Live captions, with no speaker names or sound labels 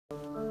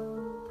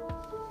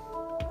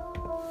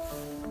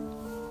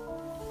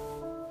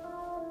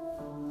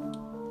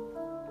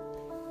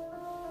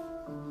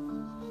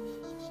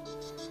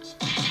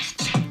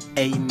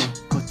Amy,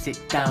 put it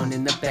down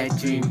in the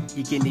bedroom.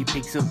 Your guinea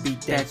pigs will be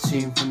dead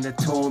soon from the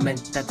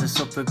torment that are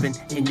suffering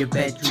in your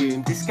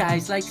bedroom. This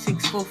guy's like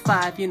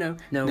 6'5", you know,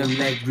 no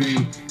leg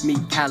room.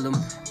 Meet Callum,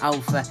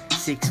 Alpha,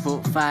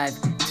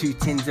 6'5", 2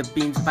 tins of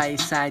beans by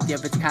his side. Yeah,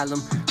 it's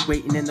Callum,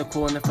 waiting in the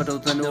corner for all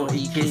the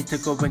naughty kids to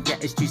go and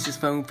get his juices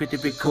phone for the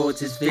records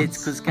his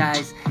vids. Cause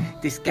guys,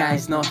 this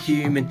guy's not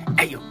human.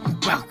 Ayo,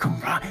 welcome,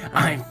 right?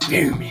 I'm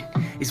fuming,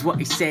 is what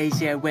he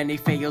says, yeah, when he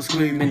fails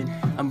grooming.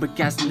 And we're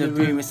gassing the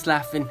room and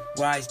laughing.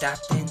 Why is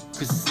that then?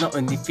 Cause it's not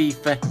only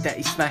FIFA that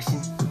he's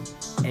smashing.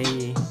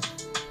 Hey.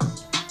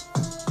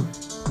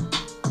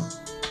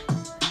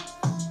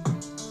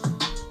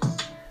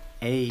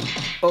 Hey.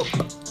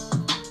 Oh.